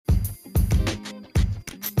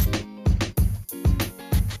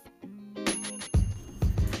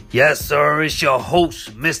Yes, sir, it's your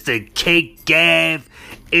host, Mr. Cake Gav,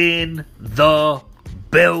 in the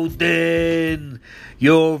building.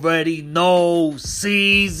 You already know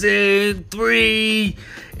season 3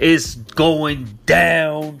 is going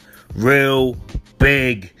down real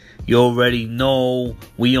big. You already know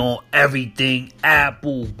we on everything: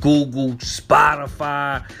 Apple, Google,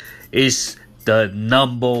 Spotify. It's the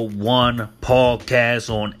number one podcast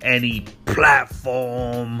on any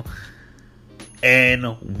platform.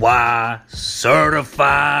 NY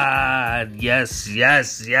certified. Yes.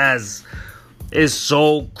 It's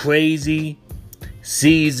so crazy.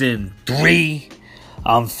 Season 3.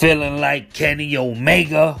 I'm feeling like Kenny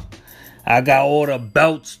Omega. I got all the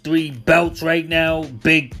belts, 3 belts right now.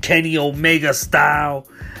 Big Kenny Omega style.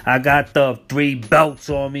 I got the 3 belts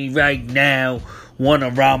on me right now. 1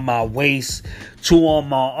 around my waist, 2 on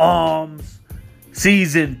my arms.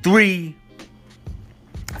 Season 3.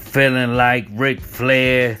 Feeling like Ric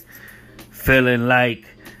Flair. Feeling like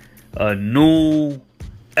a new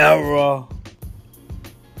era.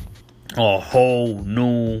 A whole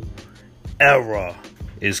new era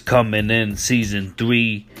is coming in season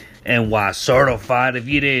 3. NY certified. If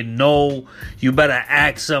you didn't know, you better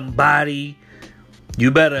ask somebody.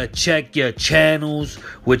 You better check your channels,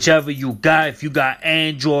 whichever you got. If you got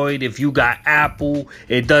Android, if you got Apple,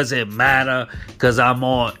 it doesn't matter, because I'm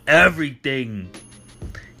on everything.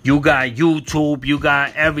 You got YouTube, you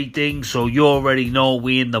got everything, so you already know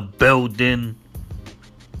we in the building.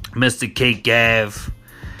 Mr. Cake Gav.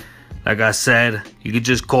 Like I said, you can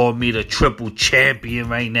just call me the triple champion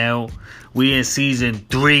right now. We in season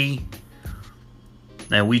 3.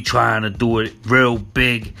 And we trying to do it real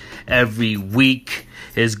big every week.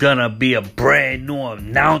 It's gonna be a brand new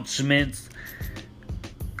announcement,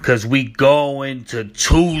 because we going to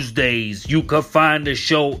Tuesdays. You can find the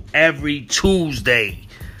show every Tuesday.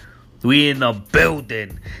 We in the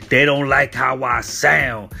building. They don't like how I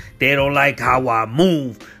sound. They don't like how I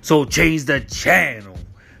move. So change the channel.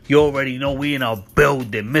 You already know we in a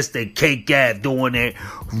building. Mr. Cake Gav doing it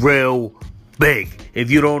real big. If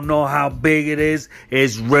you don't know how big it is,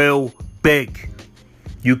 it's real big.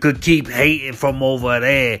 You could keep hating from over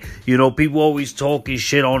there. You know, people always talking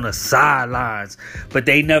shit on the sidelines, but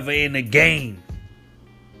they never in the game.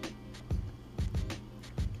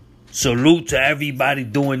 Salute to everybody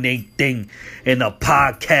doing their thing in the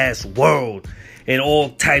podcast world, in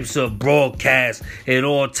all types of broadcasts, in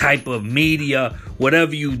all type of media,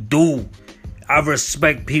 whatever you do. I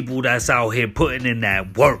respect people that's out here putting in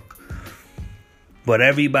that work. But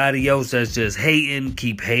everybody else that's just hating,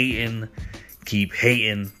 keep hating.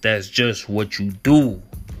 That's just what you do.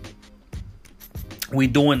 We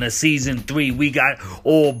doing the season 3. We got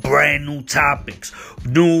all brand new topics.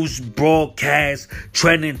 News, broadcasts,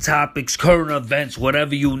 trending topics, current events,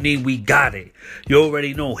 whatever you need, we got it. You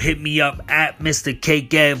already know. Hit me up at Mr. Cake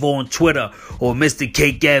Gav on Twitter or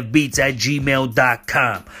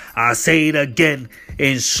MrCakeGavBeats@gmail.com. I'll say it again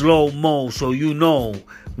in slow-mo so you know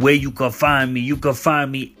where you can find me. You can find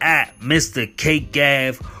me at Mr. Cake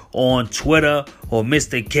Gav on Twitter or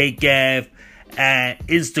Mr. Cake Gav at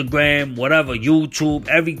Instagram, whatever, YouTube.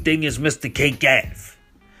 Everything is Mr. Cake Gav.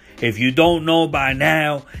 If you don't know by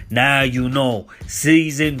now, now you know.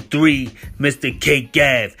 Season 3, Mr. Cake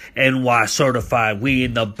Gav, NY certified. We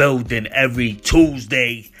in the building every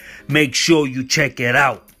Tuesday. Make sure you check it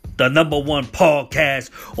out. The number one podcast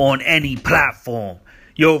on any platform.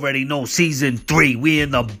 You already know. Season 3, we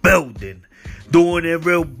in the building. Doing it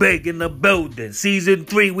real big in the building. Season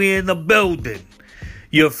 3, we in the building.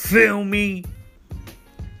 You feel me?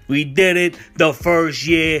 We did it the first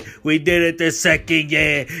year. We did it the second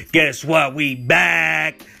year. Guess what? We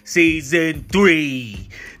back. Season 3.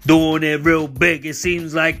 Doing it real big. It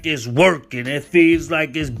seems like it's working. It feels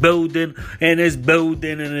like it's building and it's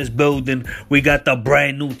building and it's building. We got the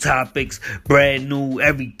brand new topics, brand new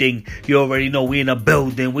everything. You already know we in a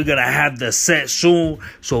building. We're going to have the set soon.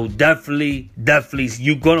 So definitely,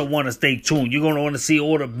 you're going to want to stay tuned. You're going to want to see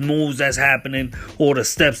all the moves that's happening, all the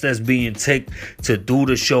steps that's being taken to do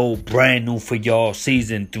the show brand new for y'all.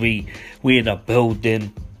 Season 3. We in a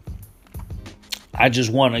building. I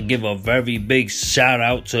just want to give a very big shout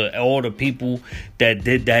out to all the people that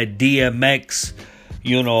did that DMX,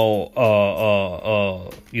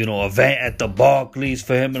 event at the Barclays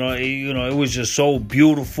for him. And, it was just so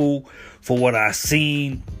beautiful for what I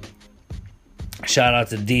seen. Shout out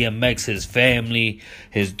to DMX, his family,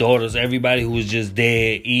 his daughters, everybody who was just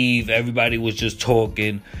there. Eve, everybody was just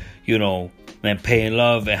talking, and paying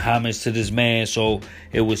love and homage to this man. So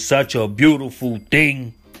it was such a beautiful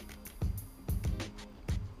thing.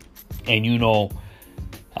 And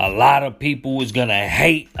A lot of people is gonna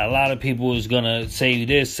hate. A lot of people is gonna say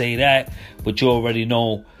this, say that. But you already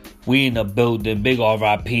know we in the building. Big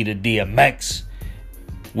RIP to DMX.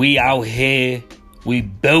 We out here. We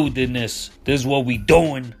building this. This is what we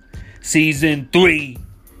doing. Season 3.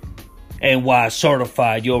 NY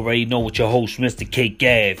certified. You already know with your host, Mr. Cake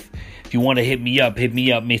Gav. If you want to hit me up,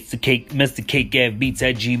 Mr. Cake Gav Beats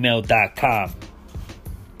at gmail.com.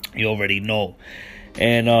 You already know.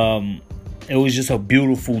 And it was just a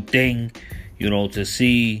beautiful thing, to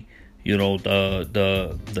see,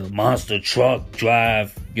 the monster truck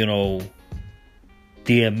drive,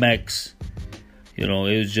 DMX. It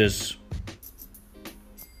was just,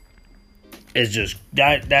 it's just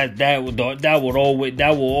that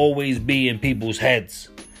will always be in people's heads.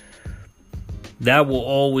 That will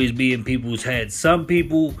always be in people's heads. Some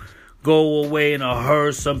people go away in a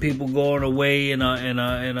hearse. Some people going away in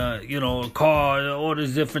a car. All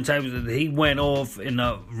these different types of. He went off in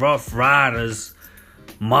a Rough Riders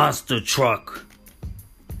monster truck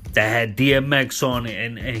that had DMX on it,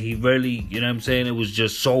 and he really, it was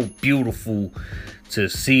just so beautiful to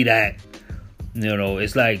see that.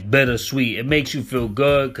 It's like bittersweet. It makes you feel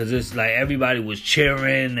good because it's like everybody was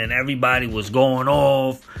cheering and everybody was going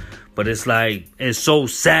off. But it's like, it's so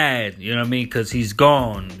sad, because he's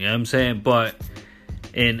gone, But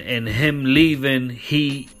in him leaving,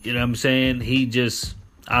 he just,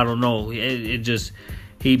 I don't know,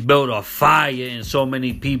 he built a fire in so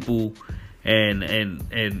many people,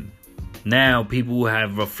 and now people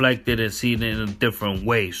have reflected and seen it in a different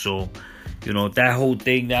way. So, that whole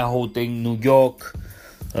thing, New York,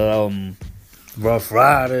 Rough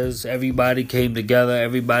Riders, everybody came together,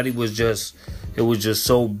 everybody was just... It was just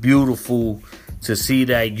so beautiful to see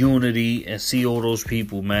that unity and see all those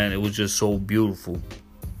people, man. It was just so beautiful.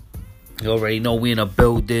 You already know we in a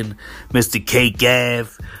building. Mr. K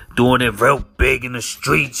Gav doing it real big in the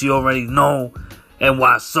streets. You already know.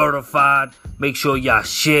 NY certified. Make sure y'all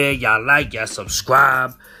share, y'all like, y'all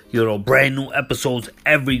subscribe. Brand new episodes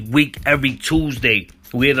every week, every Tuesday.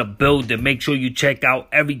 We're in a building. Make sure you check out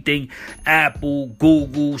everything. Apple,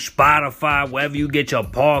 Google, Spotify, wherever you get your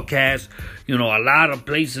podcast. A lot of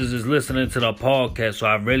places is listening to the podcast. So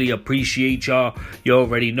I really appreciate y'all. You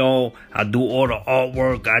already know I do all the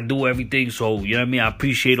artwork. I do everything. So, I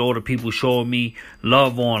appreciate all the people showing me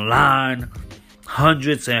love online.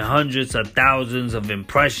 Hundreds and hundreds of thousands of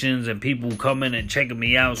impressions and people coming and checking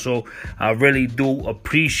me out. So I really do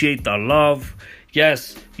appreciate the love.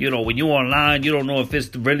 Yes, when you're online, you don't know if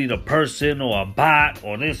it's really the person or a bot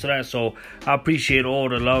or this or that. So I appreciate all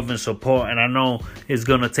the love and support. And I know it's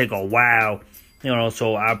going to take a while,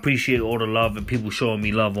 so I appreciate all the love and people showing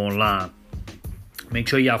me love online. Make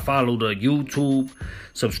sure y'all follow the YouTube,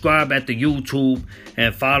 subscribe at the YouTube,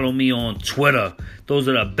 and follow me on Twitter. Those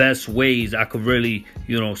are the best ways I could really,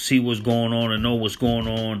 see what's going on and know what's going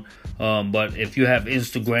on. But if you have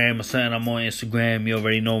Instagram or something, I'm on Instagram. You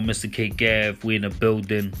already know Mr. K Gav. We in the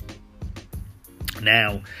building.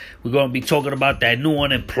 Now, we're going to be talking about that new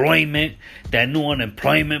unemployment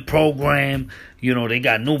program. They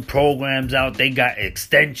got new programs out. They got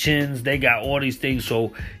extensions. They got all these things.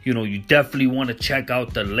 So, you definitely want to check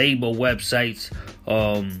out the labor websites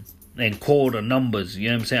and call the numbers. You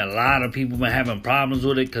know what I'm saying? A lot of people been having problems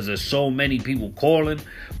with it because there's so many people calling.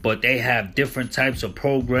 But they have different types of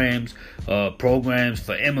programs. Programs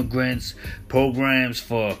for immigrants. Programs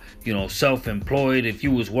for, self-employed. If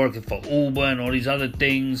you was working for Uber and all these other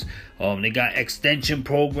things. They got extension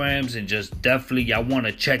programs, and just definitely y'all want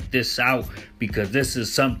to check this out because this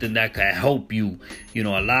is something that can help you. A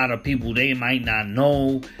lot of people, they might not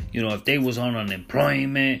know, if they was on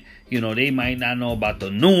unemployment, they might not know about the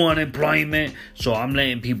new unemployment. So I'm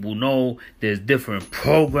letting people know there's different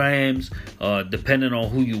programs, depending on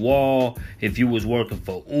who you are. If you was working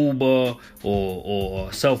for Uber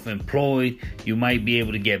or self-employed, you might be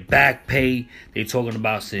able to get back pay. They talking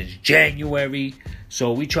about since January.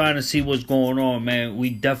 So we trying to see what's going on, man.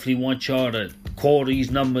 We definitely want y'all to call these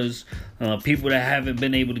numbers. People that haven't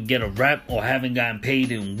been able to get a rep or haven't gotten paid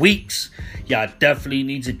in weeks, y'all definitely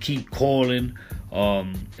need to keep calling.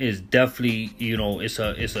 It's definitely, it's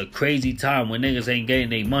a crazy time when niggas ain't getting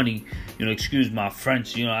their money. Excuse my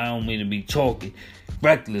French, I don't mean to be talking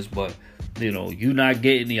reckless, but you not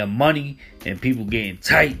getting your money and people getting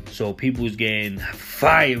tight. So people is getting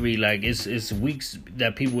fiery. Like it's weeks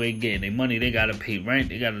that people ain't getting their money. They gotta pay rent.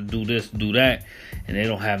 They gotta do this, do that, and they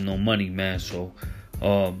don't have no money, man. So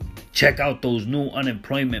check out those new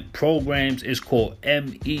unemployment programs. It's called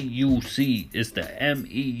MEUC. It's the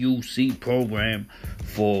MEUC program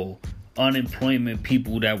for unemployment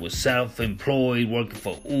people that was self-employed, working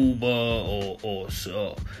for Uber or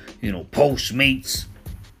Postmates.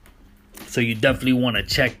 So you definitely want to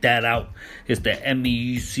check that out. It's the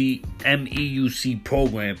MEUC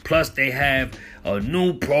program. Plus they have a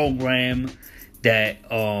new program that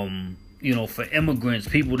for immigrants,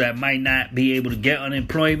 people that might not be able to get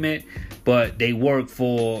unemployment, but they work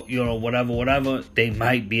for whatever, they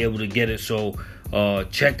might be able to get it. So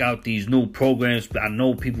check out these new programs. I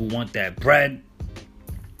know people want that bread.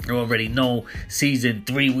 You already know, season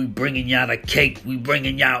 3, we bringing y'all the cake. We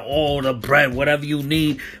bringing y'all all the bread, whatever you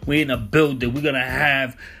need. We in the building. We're going to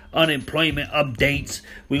have unemployment updates.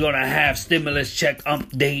 We're going to have stimulus check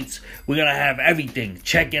updates. We're going to have everything.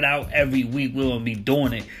 Check it out every week. We're going to be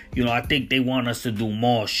doing it. I think they want us to do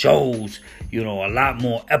more shows, a lot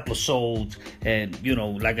more episodes. And,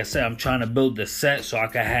 like I said, I'm trying to build the set so I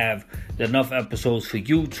can have enough episodes for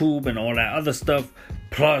YouTube and all that other stuff.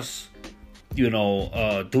 Plus, do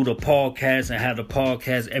the podcast and have the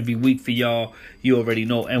podcast every week for y'all. You already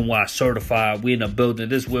know, NY Certified. We in the building.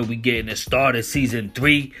 This is where we getting it started. Season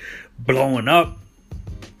 3 blowing up.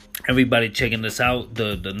 Everybody checking this out.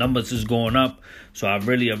 The numbers is going up. So I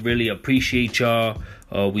really appreciate y'all.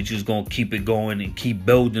 We just gonna keep it going and keep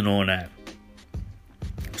building on that.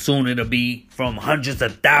 Soon it'll be from hundreds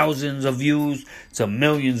of thousands of views to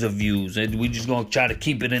millions of views. And we just going to try to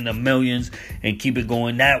keep it in the millions and keep it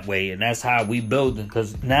going that way. And that's how we building.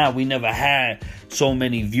 Because now we never had so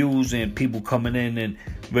many views and people coming in and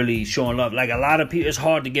really showing love. Like a lot of people, it's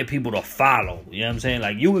hard to get people to follow. You know what I'm saying?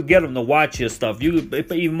 Like you could get them to watch your stuff. You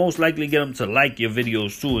could even most likely get them to like your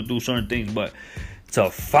videos too and do certain things. But to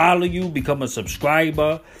follow you, become a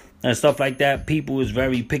subscriber, and stuff like that, people is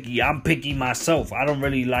very picky. I'm picky myself. I don't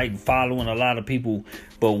really like following a lot of people.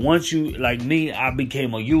 But once you, like me, I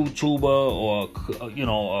became a YouTuber or,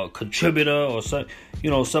 a contributor or,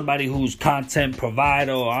 somebody who's content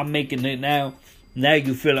provider, or I'm making it now. Now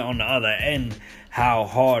you feel it on the other end, how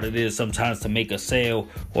hard it is sometimes to make a sale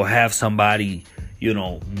or have somebody,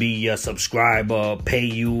 be your subscriber, pay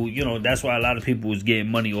you. That's why a lot of people is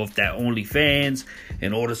getting money off that OnlyFans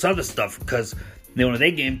and all this other stuff, because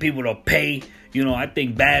they getting people to pay. I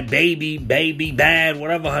think Bad Baby Bad,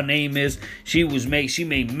 whatever her name is, she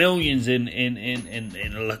made millions in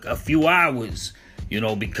like a few hours,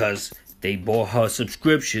 because they bought her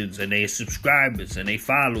subscriptions and they subscribers and they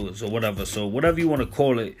followers or whatever. So whatever you want to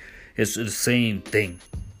call it, it's the same thing.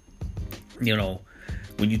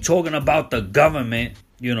 When you're talking about the government,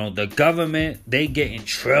 they getting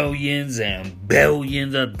trillions and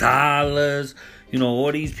billions of dollars.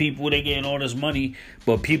 All these people, they getting all this money,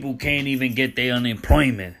 but people can't even get their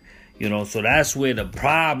unemployment. So that's where the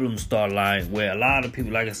problems start lying, where a lot of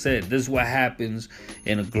people, like I said, this is what happens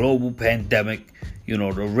in a global pandemic. The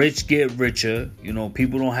rich get richer.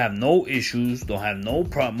 People don't have no issues, don't have no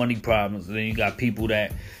money problems. And then you got people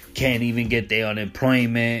that can't even get their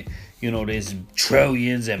unemployment. There's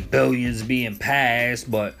trillions and billions being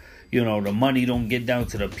passed, but, the money don't get down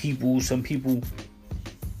to the people. Some people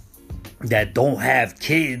that don't have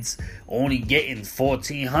kids only getting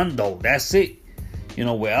 $1,400. That's it.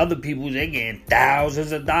 Where other people, they getting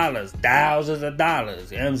thousands of dollars. You know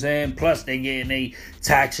what I'm saying? Plus they getting their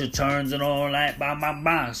tax returns and all that.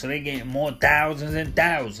 Bang. So they getting more thousands and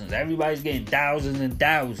thousands. Everybody's getting thousands and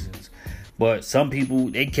thousands. But some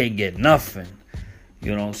people, they can't get nothing.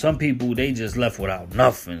 Some people, they just left without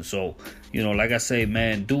nothing. So, like I say,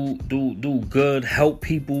 man, do good. Help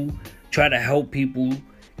people. Try to help people.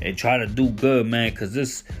 And try to do good, man, because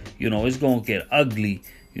this, it's going to get ugly.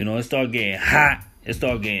 It start getting hot. It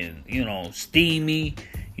start getting, steamy.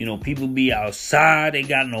 People be outside. They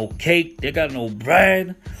got no cake. They got no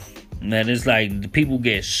bread. Man, it's like the people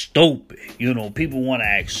get stupid. People want to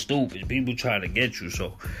act stupid. People trying to get you.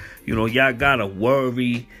 So, y'all got to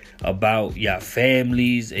worry about your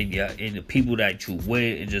families and the people that you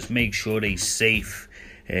with, and just make sure they safe.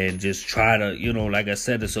 And just try to, like I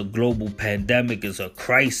said, it's a global pandemic. It's a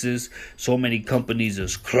crisis. So many companies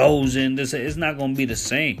is closing. It's not going to be the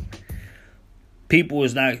same. People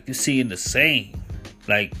is not seeing the same.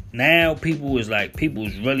 Like, now people is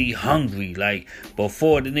really hungry. Like,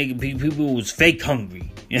 before people was fake hungry.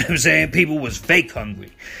 You know what I'm saying? People was fake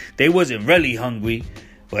hungry. They wasn't really hungry.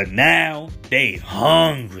 But now, they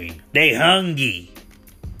hungry. They hungry.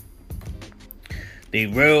 They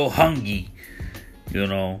real hungry.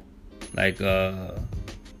 Like,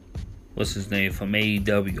 what's his name from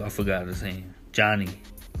AEW? I forgot his name. Johnny,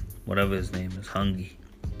 whatever his name is, Hungry.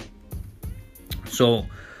 So,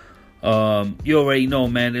 you already know,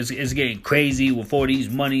 man, it's getting crazy with all these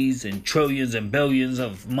monies and trillions and billions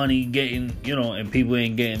of money getting, and people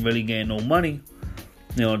ain't really getting no money.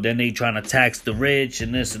 Then they trying to tax the rich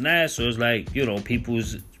and this and that. So it's like,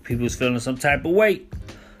 people's feeling some type of way.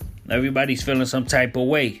 Everybody's feeling some type of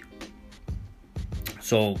way.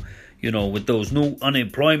 So, with those new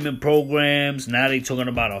unemployment programs, now they talking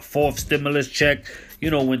about a fourth stimulus check.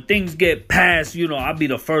 When things get passed, I'll be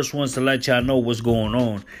the first ones to let y'all know what's going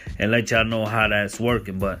on and let y'all know how that's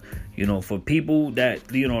working. But, for people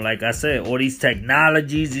that, like I said, all these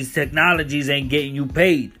technologies ain't getting you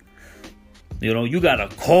paid. You gotta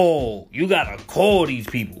call these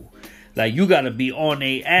people. Like, you gotta be on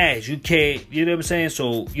their ass. You can't, you know what I'm saying?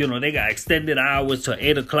 So, they got extended hours to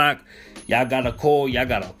 8 o'clock. Y'all gotta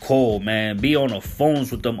call, man. Be on the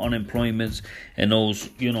phones with them unemployments and those,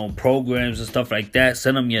 programs and stuff like that.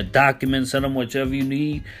 Send them your documents, send them whatever you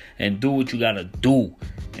need, and do what you gotta do. You know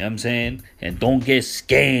what I'm saying? And don't get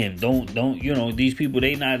scammed. Don't, these people,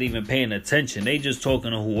 they not even paying attention. They just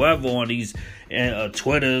talking to whoever on these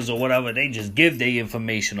Twitters or whatever. They just give their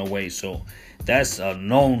information away. So that's a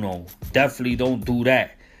no-no. Definitely don't do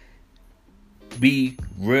that. Be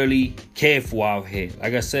really careful out here.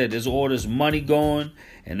 Like I said, there's all this money going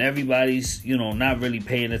and everybody's, not really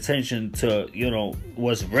paying attention to,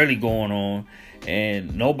 what's really going on,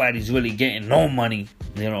 and nobody's really getting no money.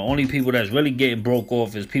 Only people that's really getting broke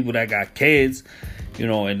off is people that got kids,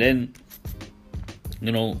 and then,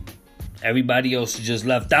 everybody else is just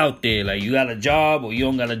left out there. Like, you got a job or you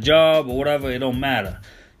don't got a job or whatever, it don't matter.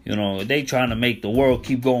 They trying to make the world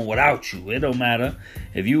keep going without you. It don't matter.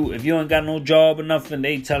 If you ain't got no job or nothing,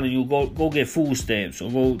 they telling you go get food stamps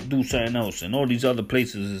or go do something else. And all these other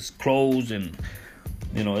places is closed, and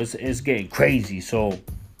it's getting crazy. So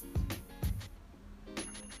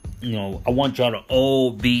I want y'all to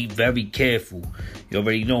all be very careful. You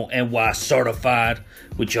already know NY Certified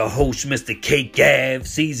with your host, Mr. K Gav,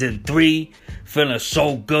 Season 3. Feeling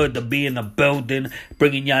so good to be in the building,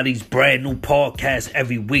 bringing y'all these brand new podcasts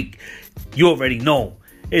every week. You already know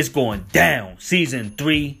it's going down. Season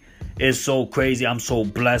 3 is so crazy. I'm so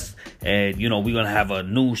blessed. And, we're going to have a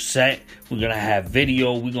new set. We're going to have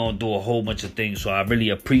video. We're going to do a whole bunch of things. So I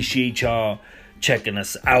really appreciate y'all checking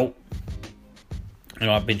us out.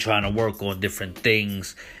 I've been trying to work on different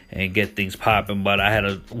things and get things popping, but I had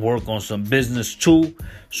to work on some business too.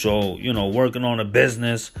 So, working on a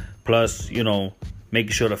business plus,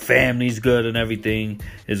 making sure the family's good and everything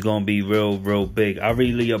is going to be real, real big. I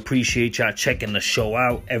really appreciate y'all checking the show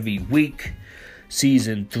out every week.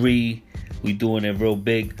 Season 3, we doing it real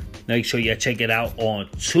big. Make sure y'all check it out on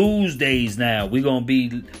Tuesdays now. We're going to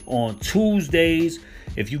be on Tuesdays.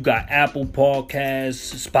 If you got Apple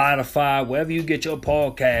Podcasts, Spotify, wherever you get your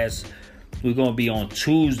podcasts, we're going to be on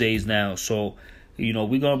Tuesdays now. So, we're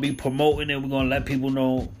going to be promoting it. We're going to let people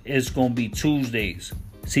know it's going to be Tuesdays.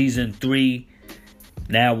 Season 3,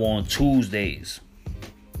 now on Tuesdays.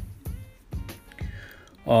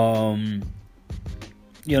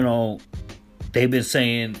 They've been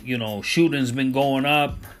saying, shootings been going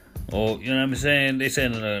up. Or, what I'm saying? They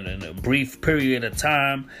said in a brief period of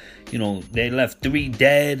time, they left 3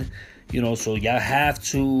 dead. So y'all have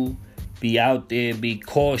to be out there, be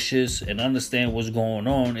cautious, and understand what's going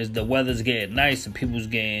on. Is the weather's getting nice and people's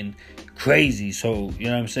getting crazy. So, what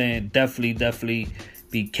I'm saying? Definitely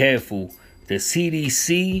be careful. The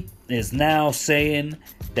CDC is now saying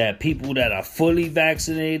that people that are fully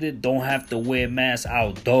vaccinated don't have to wear masks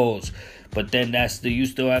outdoors. But then you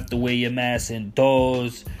still have to wear your mask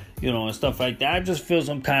indoors, and stuff like that. I just feel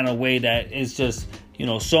some kind of way that it's just,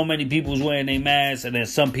 so many people's wearing their masks and then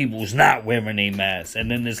some people's not wearing their masks. And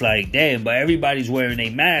then it's like, damn, but everybody's wearing their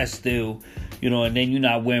mask still, and then you're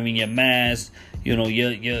not wearing your mask.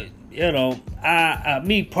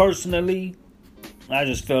 Me personally, I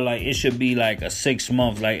just feel like it should be like a 6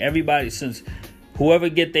 month. Like everybody, since whoever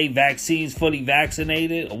get their vaccines fully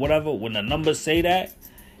vaccinated or whatever, when the numbers say that,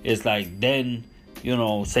 it's like then,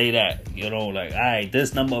 say that, like, all right,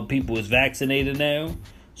 this number of people is vaccinated now,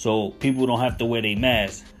 so people don't have to wear their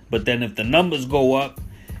mask. But then if the numbers go up,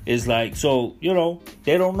 it's like, so,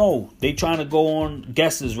 they don't know. They trying to go on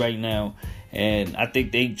guesses right now. And I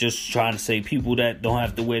think they just trying to say people that don't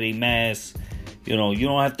have to wear their masks, you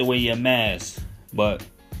don't have to wear your mask. But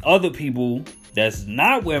other people that's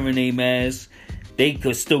not wearing their mask, they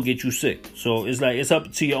could still get you sick. So it's like, it's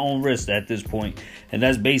up to your own risk at this point. And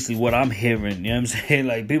that's basically what I'm hearing. You know what I'm saying?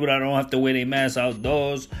 Like, people that don't have to wear their mask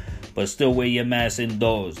outdoors, but still wear your mask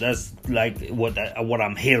indoors. That's like what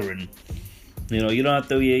I'm hearing. You don't have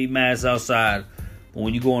to wear your mask outside, but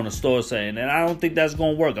when you go in a store setting, and I don't think that's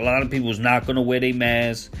going to work. A lot of people's not going to wear their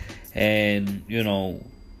mask. And,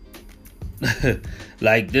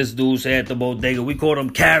 like this dude said at the bodega, we call them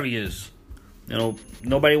carriers.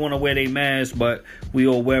 Nobody want to wear their mask, but we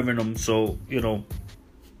all wearing them. So,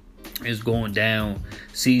 it's going down.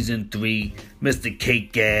 Season 3, Mr.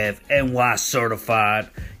 Cake Gav, NY Certified.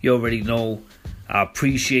 You already know I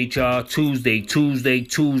appreciate y'all. Tuesday.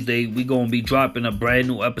 We going to be dropping a brand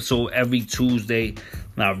new episode every Tuesday.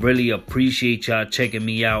 And I really appreciate y'all checking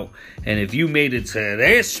me out. And if you made it to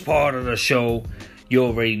this part of the show, you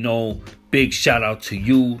already know. Big shout out to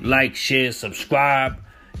you. Like, share, subscribe.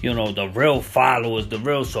 You know, the real followers, the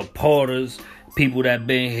real supporters. People that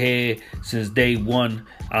been here since day one.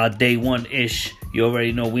 Day one-ish. You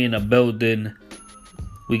already know we in the building.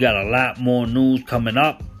 We got a lot more news coming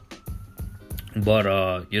up. But,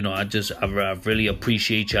 I really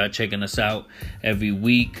appreciate y'all checking us out every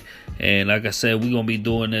week. And like I said, we're going to be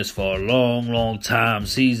doing this for a long, long time.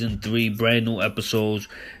 Season 3, brand new episodes.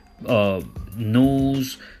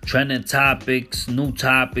 News, trending topics,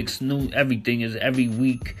 new everything is every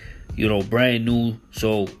week, brand new.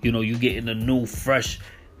 So, you getting a new, fresh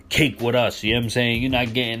cake with us. You know what I'm saying? You're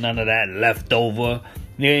not getting none of that leftover.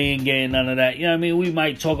 You ain't getting none of that. You know what I mean? We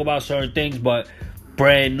might talk about certain things, but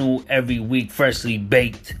brand new every week, freshly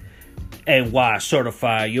baked, NY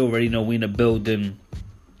certified. You already know we in the building.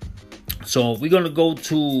 So we're going to go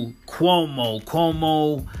to Cuomo.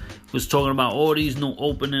 Cuomo was talking about all these new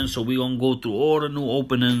openings. So we're going to go through all the new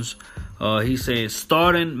openings. He says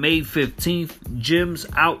starting May 15th, gyms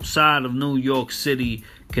outside of New York City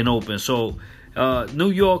can open. So New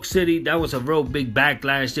York City, that was a real big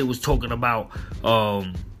backlash. They was talking about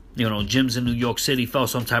gyms in New York City felt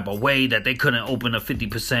some type of way that they couldn't open a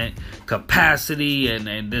 50% capacity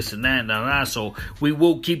and this and that. And so we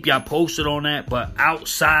will keep y'all posted on that. But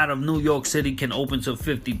outside of New York City can open to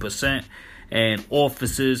 50%. And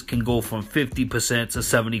offices can go from 50% to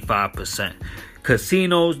 75%.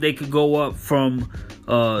 Casinos, they could go up from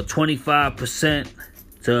 25%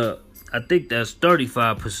 to, I think that's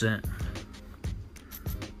 35%.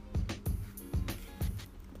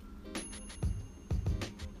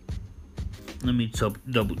 Let me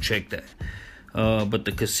double check that. But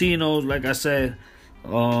the casinos, like I said,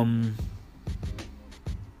 could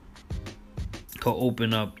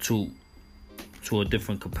open up to a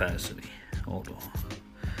different capacity. Hold on.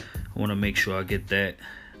 I want to make sure I get that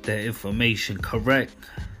information correct.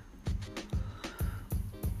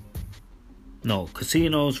 No,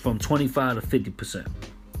 casinos from 25 to 50%.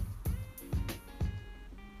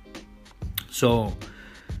 So,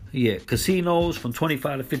 yeah, casinos from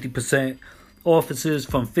 25 to 50%. Offices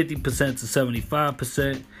from 50% to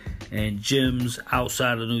 75%. And gyms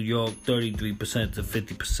outside of New York, 33% to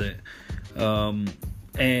 50%.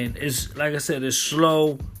 And it's, like I said, it's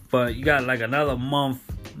slow. But you got like another month,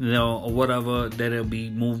 or whatever, that it'll be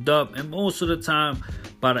moved up. And most of the time,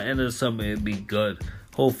 by the end of the summer, it'll be good.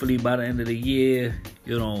 Hopefully, by the end of the year,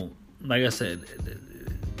 like I said,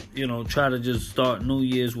 try to just start New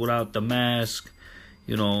Year's without the mask,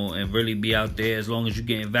 and really be out there as long as you're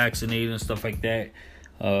getting vaccinated and stuff like that.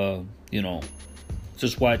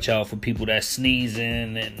 Just watch out for people that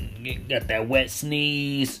sneezing and got that wet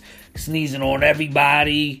sneezing on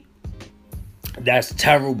everybody. That's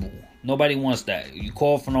terrible. Nobody wants that. You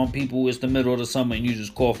coughing on people, it's the middle of the summer and you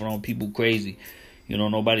just coughing on people crazy.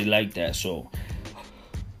 Nobody like that. So,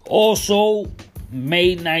 also,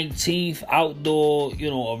 May 19th, outdoor,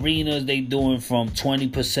 arenas, they doing from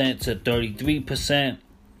 20% to 33%.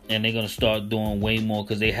 And they're going to start doing way more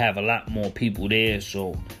because they have a lot more people there.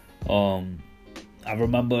 So, I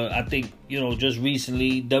remember, I think, just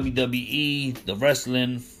recently, WWE, the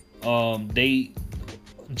wrestling, they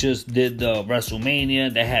just did the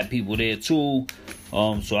WrestleMania. They had people there too.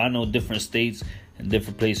 So I know different states and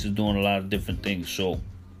different places doing a lot of different things. So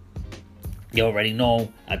you already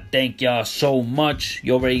know. I thank y'all so much.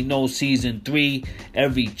 You already know season 3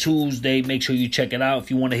 every Tuesday. Make sure you check it out.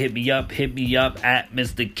 If you want to hit me up at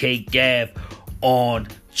Mr. K Gav on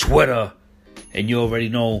Twitter. And you already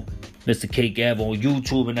know Mr. K Gav on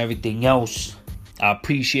YouTube and everything else. I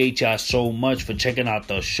appreciate y'all so much for checking out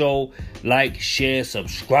the show. Like, share,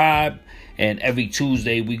 subscribe. And every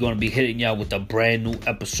Tuesday, we're going to be hitting y'all with the brand new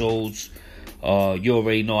episodes. You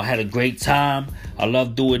already know I had a great time. I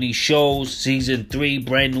love doing these shows. Season 3,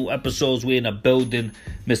 brand new episodes. We're in the building.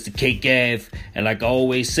 Mr. K Gav. And like I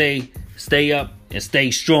always say, stay up and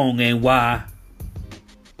stay strong, NY.